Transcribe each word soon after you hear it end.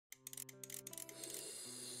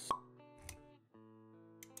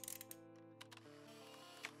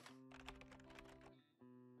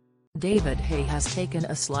David Haye has taken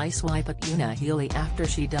a sly swipe at Una Healy after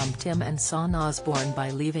she dumped him and Sian by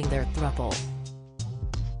leaving their throuple.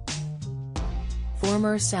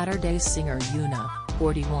 Former Saturday singer Una,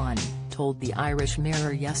 41, told the Irish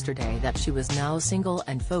Mirror yesterday that she was now single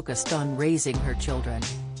and focused on raising her children.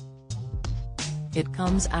 It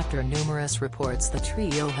comes after numerous reports the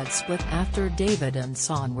trio had split after David and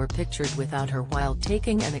Sian were pictured without her while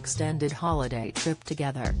taking an extended holiday trip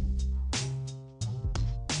together.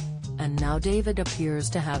 And now David appears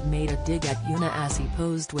to have made a dig at Una as he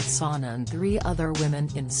posed with Sian and 3 other women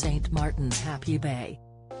in St. Martin's Happy Bay.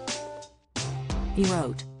 He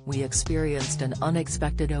wrote, "We experienced an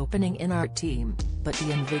unexpected opening in our team, but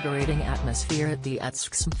the invigorating atmosphere at the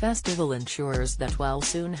XXM Festival ensures that we'll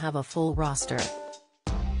soon have a full roster."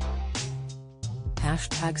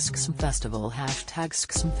 #XXMFestival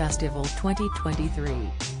 #XXMFestival 2023.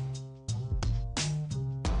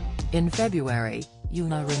 In February,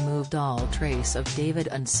 Una removed all trace of David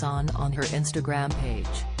and Sian on her Instagram page,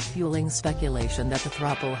 fueling speculation that the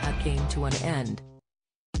throuple had came to an end.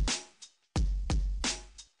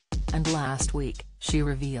 And last week, she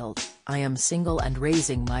revealed, "I am single and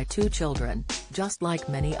raising my 2 children, just like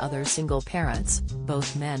many other single parents,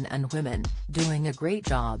 both men and women, doing a great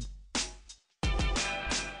job.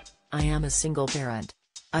 I am a single parent.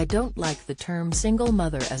 I don't like the term single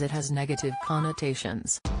mother as it has negative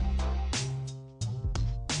connotations.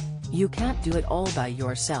 You can't do it all by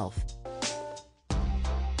yourself.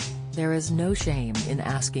 There is no shame in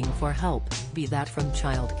asking for help, be that from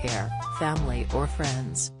childcare, family or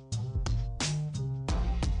friends.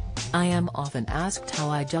 I am often asked how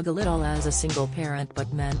I juggle it all as a single parent,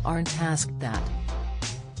 but men aren't asked that.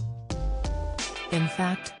 In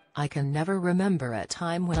fact, I can never remember a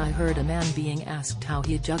time when I heard a man being asked how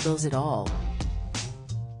he juggles it all.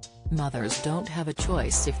 Mothers don't have a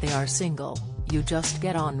choice if they are single, you just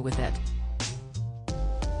get on with it."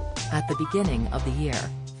 At the beginning of the year,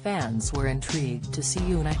 fans were intrigued to see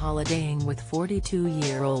Una holidaying with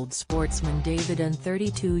 42-year-old sportsman David and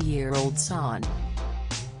 32-year-old Sian.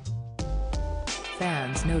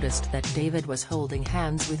 Fans noticed that David was holding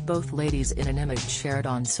hands with both ladies in an image shared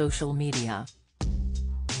on social media,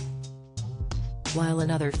 while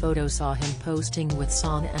another photo saw him posting with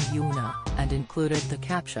Sian and Una, and included the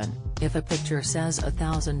caption, "If a picture says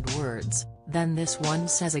 1,000 words, then this one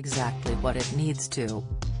says exactly what it needs to.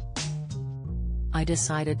 I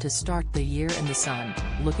decided to start the year in the sun,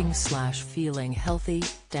 looking/feeling healthy,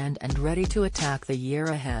 tanned and ready to attack the year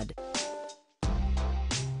ahead.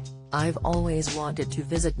 I've always wanted to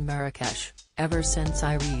visit Marrakesh, ever since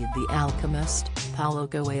I read The Alchemist, Paulo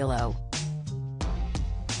Coelho.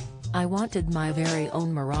 I wanted my very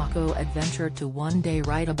own Morocco adventure to one day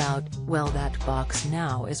write about, well, that box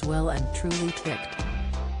now is well and truly ticked.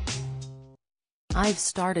 I've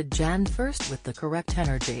started Jan 1st with the correct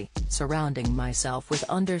energy, surrounding myself with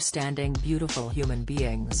understanding beautiful human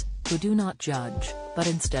beings, who do not judge, but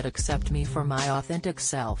instead accept me for my authentic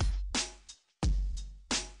self.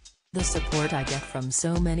 The support I get from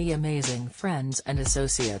so many amazing friends and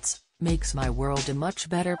associates, makes my world a much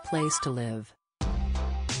better place to live.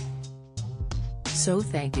 So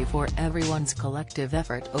thank you for everyone's collective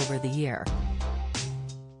effort over the year.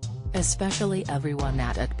 Especially everyone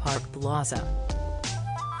at Park Plaza."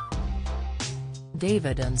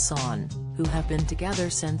 David and Sian, who have been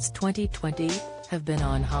together since 2020, have been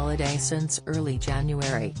on holiday since early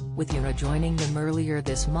January, with Una joining them earlier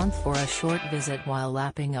this month for a short visit while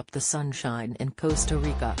lapping up the sunshine in Costa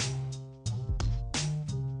Rica.